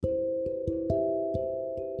Hey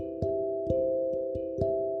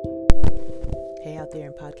out there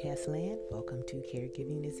in podcast land, welcome to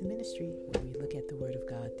Caregiving is a Ministry, where we look at the Word of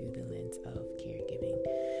God through the lens of caregiving.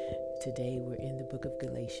 Today we're in the book of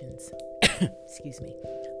Galatians,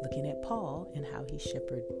 looking at Paul and how he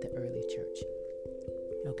shepherded the early church.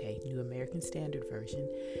 Okay, New American Standard Version,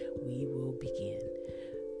 we will begin,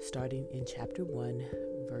 starting in chapter 1,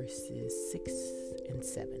 verses 6 and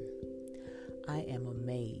 7. I am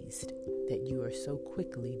amazed that you are so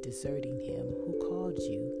quickly deserting him who called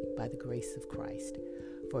you by the grace of Christ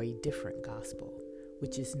for a different gospel,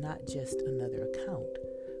 which is not just another account,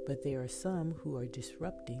 but there are some who are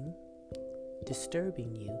disturbing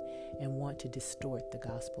you and want to distort the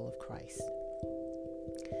gospel of Christ.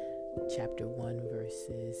 Chapter 1,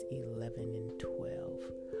 verses 11 and 12.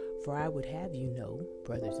 For I would have you know,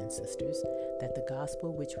 brothers and sisters, that the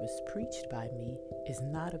gospel which was preached by me is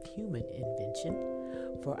not of human invention,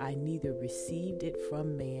 for I neither received it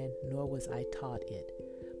from man nor was I taught it,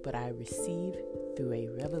 but I received through a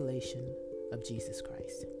revelation of Jesus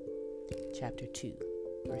Christ. Chapter 2,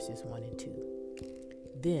 verses 1 and 2.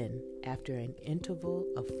 Then, after an interval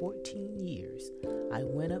of 14 years, I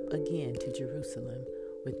went up again to Jerusalem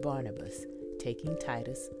with Barnabas, taking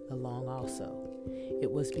Titus along also.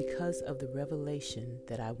 It was because of the revelation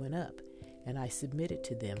that I went up, and I submitted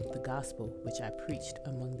to them the gospel which I preached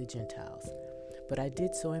among the Gentiles. But I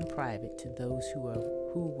did so in private to those who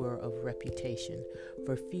were of reputation,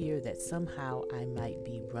 for fear that somehow I might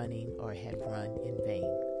be running or had run in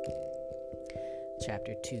vain.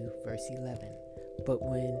 Chapter 2, verse 11. But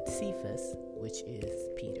when Cephas, which is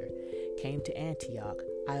Peter, came to Antioch,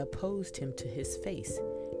 I opposed him to his face,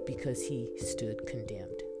 because he stood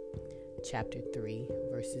condemned. Chapter 3,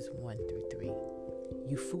 verses 1 through 3.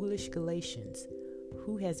 You foolish Galatians,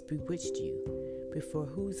 who has bewitched you, before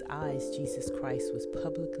whose eyes Jesus Christ was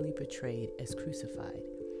publicly portrayed as crucified?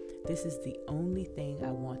 This is the only thing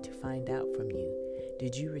I want to find out from you.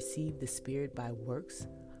 Did you receive the Spirit by works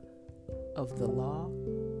of the law,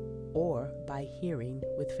 or by hearing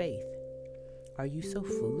with faith? Are you so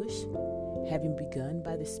foolish? Having begun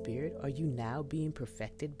by the Spirit, are you now being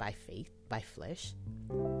perfected by faith, by flesh?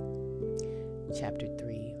 Chapter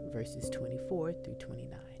 3, verses 24 through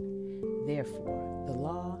 29. Therefore, the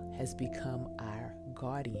law has become our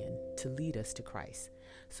guardian to lead us to Christ,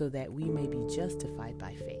 so that we may be justified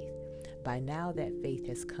by faith. By now that faith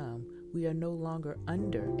has come, we are no longer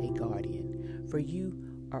under a guardian, for you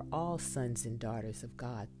are all sons and daughters of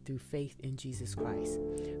God through faith in Jesus Christ.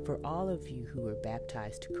 For all of you who were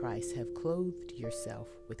baptized to Christ have clothed yourself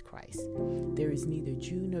with Christ. There is neither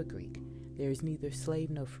Jew nor Greek. There is neither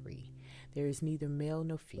slave nor free. There is neither male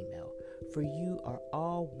nor female. For you are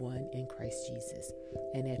all one in Christ Jesus.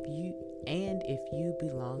 And if you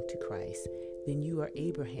belong to Christ, then you are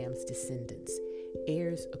Abraham's descendants,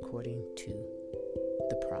 heirs according to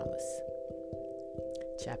the promise.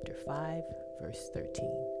 Chapter 5, verse 13.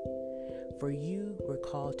 For you were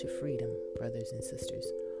called to freedom, brothers and sisters.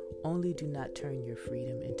 Only do not turn your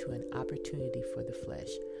freedom into an opportunity for the flesh,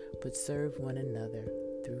 but serve one another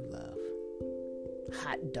through love.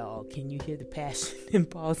 Hot dog, can you hear the passion in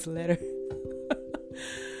Paul's letter?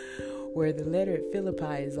 Where the letter at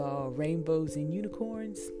Philippi is all rainbows and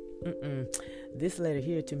unicorns. This letter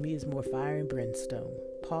here to me is more fire and brimstone.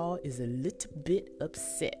 Paul is a little bit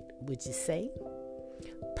upset, would you say?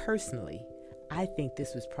 Personally, I think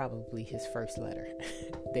this was probably his first letter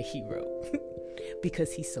that he wrote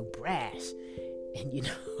because he's so brash. And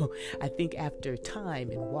I think after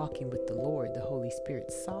time and walking with the Lord, the Holy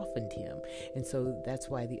Spirit softened him. And so that's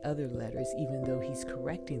why the other letters, even though he's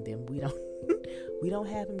correcting them, we don't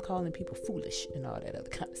have him calling people foolish and all that other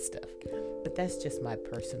kind of stuff. But that's just my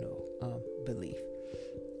personal belief.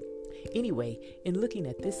 Anyway, in looking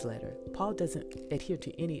at this letter, Paul doesn't adhere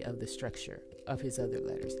to any of the structure of his other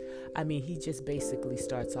letters. I mean, he just basically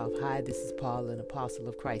starts off, hi, this is Paul, an apostle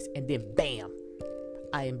of Christ, and then bam,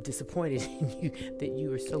 I am disappointed in you that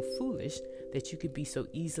you are so foolish that you could be so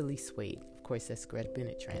easily swayed. Of course, that's Greta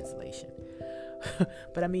Bennett translation.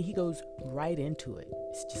 But I mean, he goes right into it.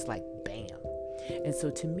 It's just like bam. And so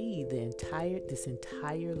to me, this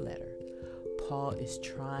entire letter, Paul is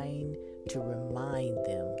trying to remind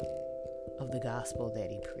them of the gospel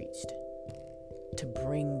that he preached, to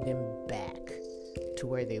bring them back to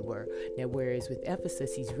where they were. Now, whereas with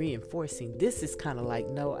Ephesus, he's reinforcing, this is kind of like,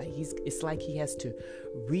 no, it's like he has to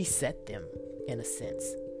reset them in a sense.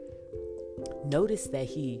 Notice that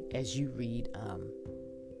he, as you read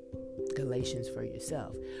Galatians for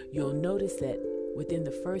yourself, you'll notice that within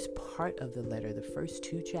the first part of the letter, the first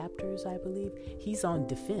 2 chapters, I believe, he's on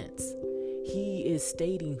defense. He is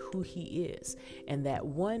stating who he is. And that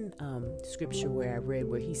one scripture where I read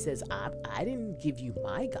where he says, I didn't give you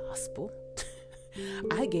my gospel.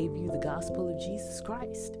 I gave you the gospel of Jesus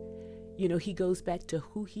Christ. He goes back to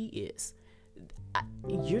who he is.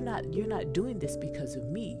 You're not doing this because of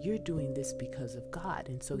me. You're doing this because of God.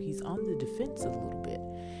 And so he's on the defense a little bit.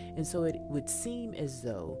 And so it would seem as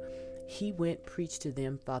though he went, preached to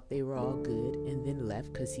them, thought they were all good, and then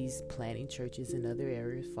left because he's planting churches in other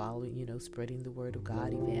areas, following, spreading the word of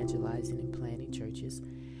God, evangelizing and planting churches.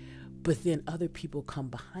 But then other people come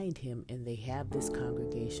behind him and they have this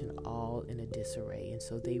congregation all in a disarray. And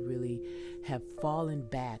so they really have fallen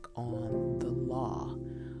back on the law,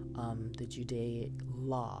 the Judaic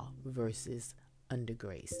law versus under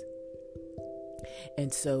grace.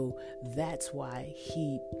 And so that's why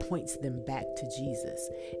he points them back to Jesus.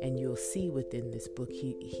 And you'll see within this book,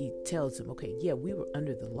 he tells them, okay, yeah, we were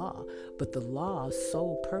under the law, but the law's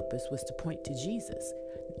sole purpose was to point to Jesus.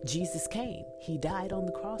 Jesus came. He died on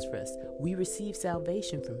the cross for us. We received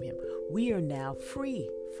salvation from him. We are now free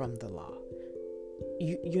from the law.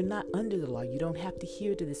 You're not under the law. You don't have to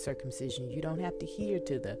adhere to the circumcision. You don't have to adhere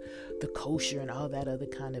to the kosher and all that other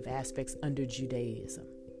kind of aspects under Judaism.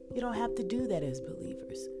 You don't have to do that as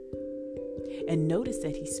believers. And notice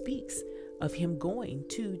that he speaks of him going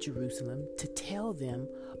to Jerusalem to tell them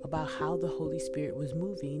about how the Holy Spirit was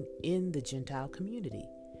moving in the Gentile community.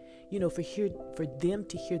 For them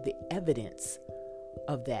to hear the evidence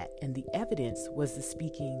of that. And the evidence was the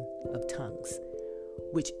speaking of tongues,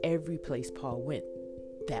 which every place Paul went,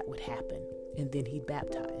 that would happen. And then he'd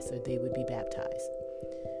baptize, or they would be baptized.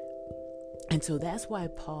 And so that's why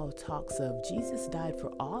Paul talks of Jesus died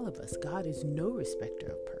for all of us. God is no respecter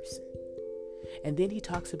of person. And then he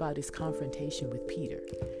talks about his confrontation with Peter.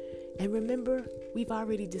 And remember, we've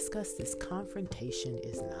already discussed this. Confrontation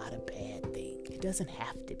is not a bad thing. It doesn't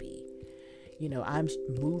have to be.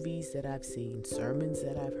 Movies that I've seen, sermons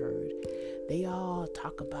that I've heard, they all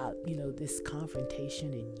talk about, this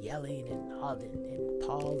confrontation and yelling and all that, and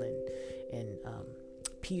Paul and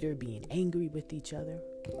Peter being angry with each other.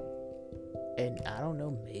 And I don't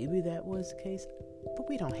know, maybe that was the case, but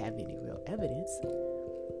we don't have any real evidence.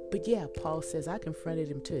 But yeah, Paul says, I confronted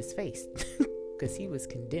him to his face because he was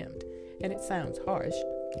condemned. And it sounds harsh,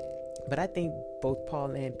 but I think both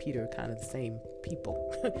Paul and Peter are kind of the same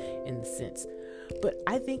people in the sense. But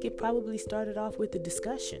I think it probably started off with a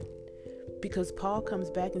discussion, because Paul comes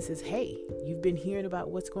back and says, hey, you've been hearing about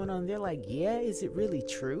what's going on. They're like, yeah, is it really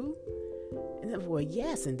true? And then, well,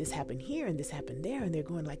 yes, and this happened here and this happened there. And they're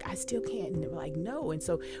going like, I still can't. And they're like, no. And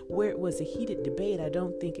so where it was a heated debate, I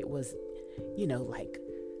don't think it was, like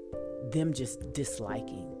them just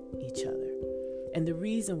disliking each other. And the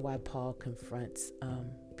reason why Paul confronts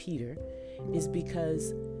Peter is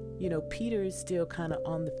because, Peter is still kind of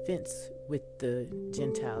on the fence with the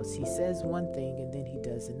Gentiles. He says one thing and then he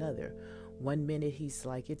does another. One minute he's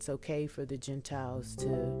like, it's okay for the Gentiles to,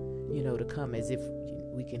 to come, as if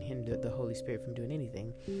we can hinder the Holy Spirit from doing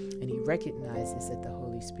anything. And he recognizes that the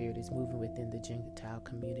Holy Spirit is moving within the Gentile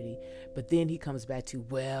community. But then he comes back to,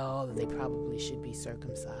 well, they probably should be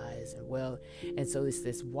circumcised. And so it's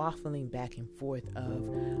this waffling back and forth of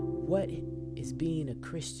what is being a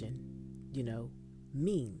Christian,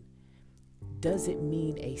 mean? Does it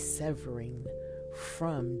mean a severing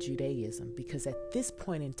from Judaism? Because at this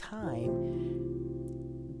point in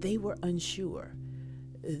time, they were unsure.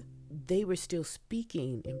 They were still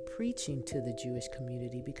speaking and preaching to the Jewish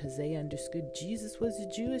community because they understood Jesus was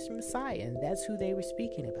the Jewish Messiah, and that's who they were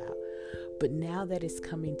speaking about. But now that it's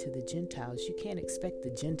coming to the Gentiles, you can't expect the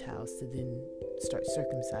Gentiles to then start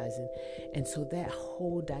circumcising. And so that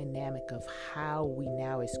whole dynamic of how we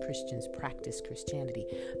now as Christians practice Christianity,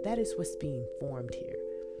 that is what's being formed here.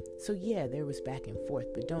 So yeah, there was back and forth,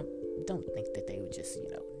 but don't think that they would just,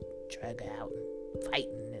 drag out and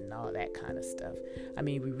fighting and all that kind of stuff. I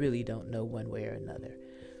mean, we really don't know one way or another.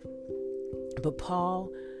 But Paul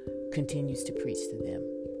continues to preach to them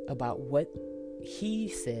about what he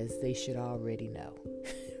says they should already know,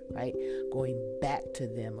 right? Going back to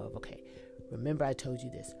them of, okay, remember I told you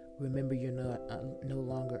this. Remember you're no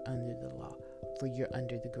longer under the law, for you're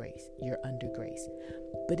under the grace. You're under grace.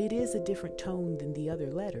 But it is a different tone than the other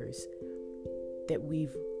letters that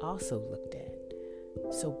we've also looked at.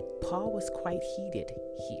 So Paul was quite heated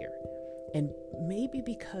here. And maybe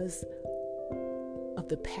because of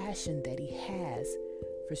the passion that he has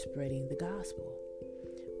for spreading the gospel.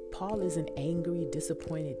 Paul is an angry,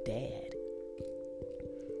 disappointed dad.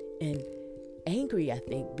 And angry, I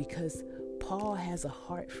think, because Paul has a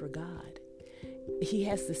heart for God. He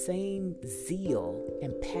has the same zeal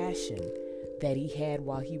and passion that he had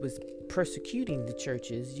while he was persecuting the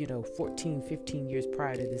churches, 14, 15 years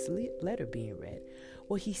prior to this letter being read.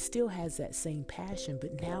 Well, he still has that same passion,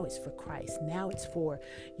 but now it's for Christ. Now it's for,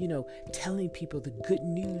 telling people the good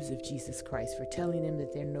news of Jesus Christ, for telling them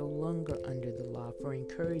that they're no longer under the law, for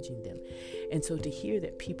encouraging them. And so to hear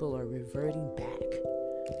that people are reverting back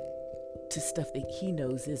to stuff that he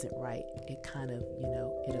knows isn't right, it kind of,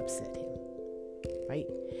 it upset him, right?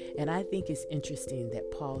 And I think it's interesting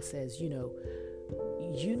that Paul says,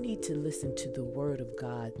 you need to listen to the word of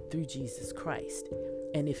God through Jesus Christ.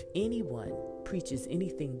 And if anyone preaches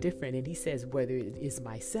anything different, and he says whether it is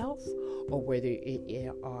myself or whether it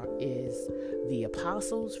is the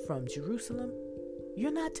apostles from Jerusalem,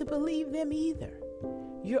 you're not to believe them either.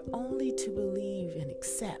 You're only to believe and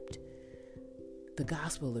accept the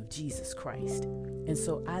gospel of Jesus Christ. And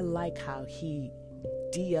so I like how he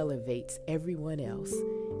de-elevates everyone else,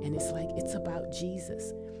 and it's like it's about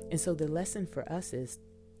Jesus. And so the lesson for us is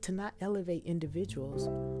to not elevate individuals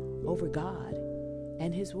over God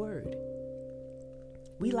and his word.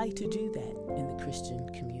 We like to do that in the Christian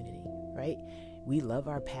community, right? We love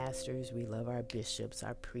our pastors, we love our bishops,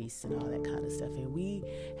 our priests, and all that kind of stuff. And we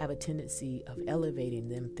have a tendency of elevating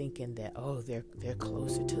them, thinking that, they're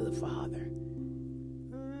closer to the Father.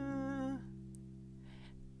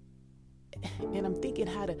 And I'm thinking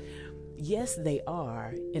yes, they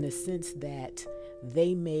are, in a sense that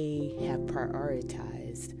they may have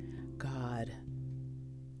prioritized God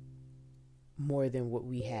more than what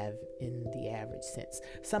we have in the average sense.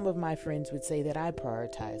 Some of my friends would say that I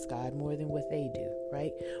prioritize God more than what they do,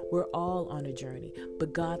 right? We're all on a journey,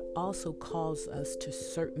 but God also calls us to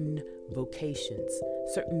certain vocations,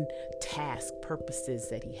 certain task purposes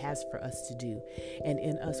that he has for us to do. And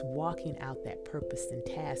in us walking out that purpose and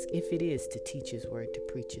task, if it is to teach his word, to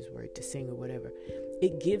preach his word, to sing or whatever,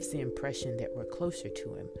 it gives the impression that we're closer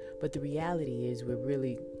to him. But the reality is we're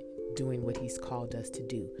really doing what he's called us to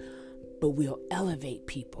do. But we'll elevate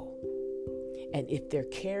people. And if their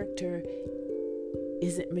character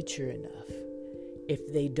isn't mature enough,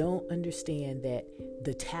 if they don't understand that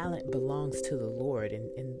the talent belongs to the Lord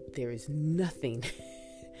and there is nothing,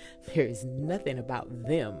 there is nothing about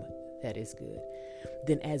them that is good,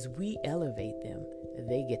 then as we elevate them,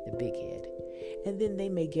 they get the big head. And then they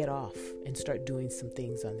may get off and start doing some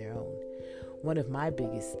things on their own. One of my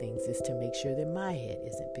biggest things is to make sure that my head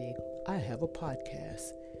isn't big. I have a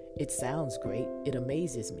podcast. It sounds great. It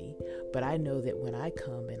amazes me. But I know that when I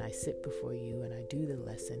come and I sit before you and I do the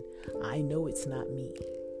lesson, I know it's not me.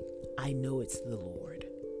 I know it's the Lord.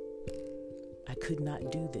 I could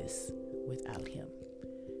not do this without him.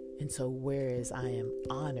 And so whereas I am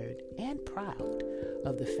honored and proud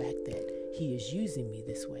of the fact that he is using me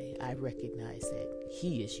this way, I recognize that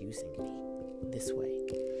he is using me this way.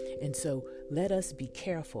 And so let us be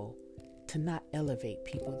careful to not elevate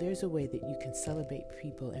people. There's a way that you can celebrate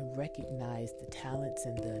people and recognize the talents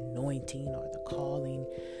and the anointing or the calling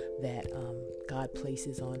that God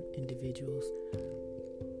places on individuals.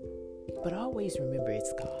 But always remember,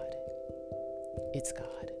 it's God. It's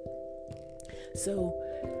God. So,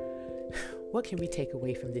 what can we take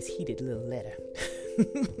away from this heated little letter?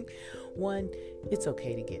 One, it's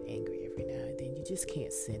okay to get angry every now and then. You just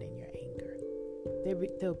can't sin in your anger.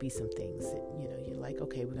 There'll be some things that, you're like,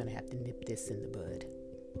 okay, we're going to have to nip this in the bud.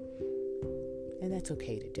 And that's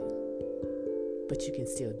okay to do. But you can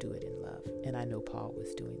still do it in love. And I know Paul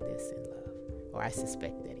was doing this in love, or I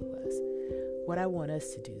suspect that he was. What I want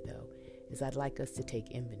us to do, though, is I'd like us to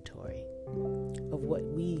take inventory of what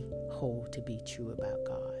we hold to be true about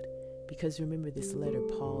God. Because remember, this letter,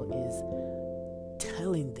 Paul is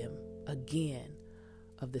telling them again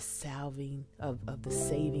of the saving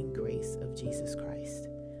grace of Jesus Christ.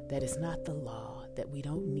 That it's not the law, that we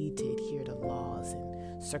don't need to adhere to laws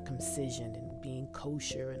and circumcision and being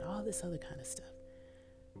kosher and all this other kind of stuff.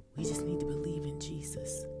 We just need to believe in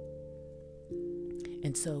Jesus.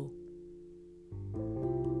 And so,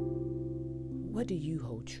 what do you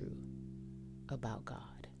hold true about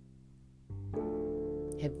God?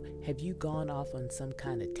 Have you gone off on some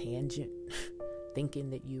kind of tangent thinking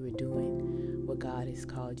that you were doing what God has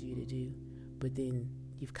called you to do, but then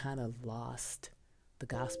you've kind of lost the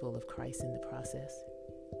gospel of Christ in the process?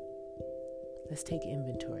 Let's take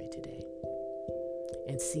inventory today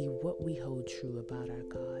and see what we hold true about our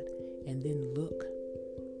God, and then look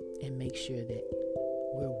and make sure that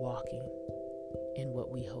we're walking in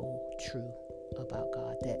what we hold true about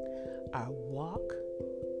God, that our walk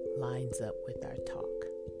lines up with our talk.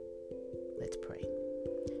 Let's pray.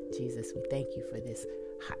 Jesus, we thank you for this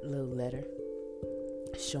hot little letter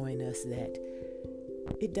showing us that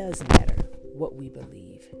it does matter what we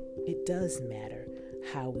believe. It does matter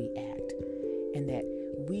how we act. and that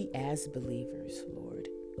we as believers, Lord,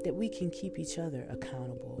 that we can keep each other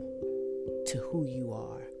accountable to who you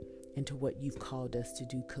are and to what you've called us to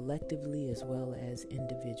do collectively as well as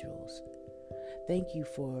individuals. Thank you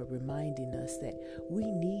for reminding us that we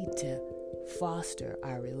need to foster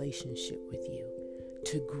our relationship with you,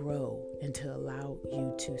 to grow and to allow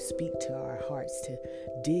you to speak to our hearts, to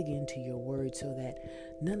dig into your word so that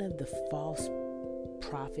none of the false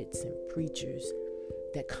prophets and preachers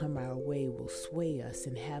that come our way will sway us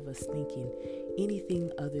and have us thinking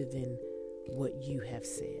anything other than what you have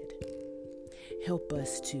said. Help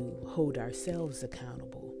us to hold ourselves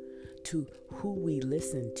accountable to who we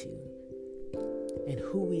listen to and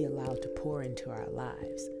who we allow to pour into our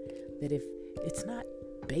lives. That if it's not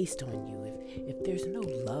based on you, if there's no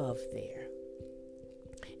love there,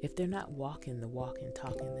 if they're not walking the walk and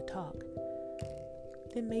talking the talk,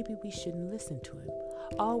 then maybe we shouldn't listen to him.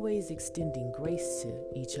 Always extending grace to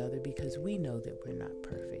each other because we know that we're not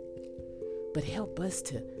perfect. But help us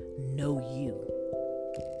to know you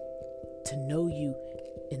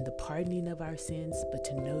in the pardoning of our sins, but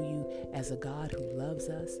to know you as a God who loves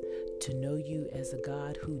us, to know you as a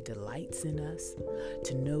God who delights in us,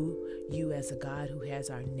 to know you as a God who has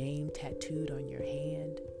our name tattooed on your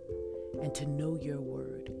hand, and to know your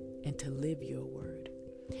word and to live your word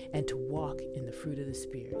and to walk in the fruit of the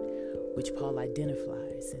Spirit, which Paul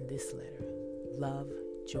identifies in this letter: love,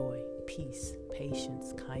 joy, peace,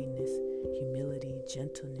 patience, kindness, humility,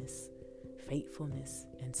 gentleness, faithfulness,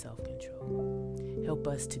 and self-control. Help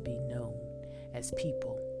us to be known as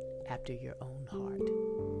people after your own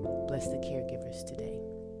heart. Bless the caregivers today.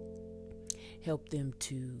 Help them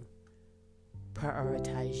to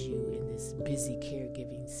prioritize you in this busy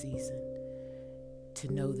caregiving season,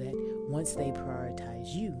 to know that once they prioritize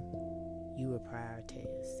you, you will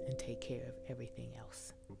prioritize and take care of everything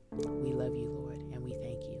else. We love you, Lord, and we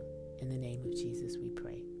thank you. In the name of Jesus, we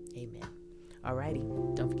pray. Amen.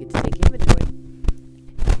 Alrighty, don't forget to take inventory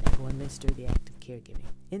and go and minister the act of caregiving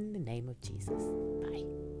in the name of Jesus.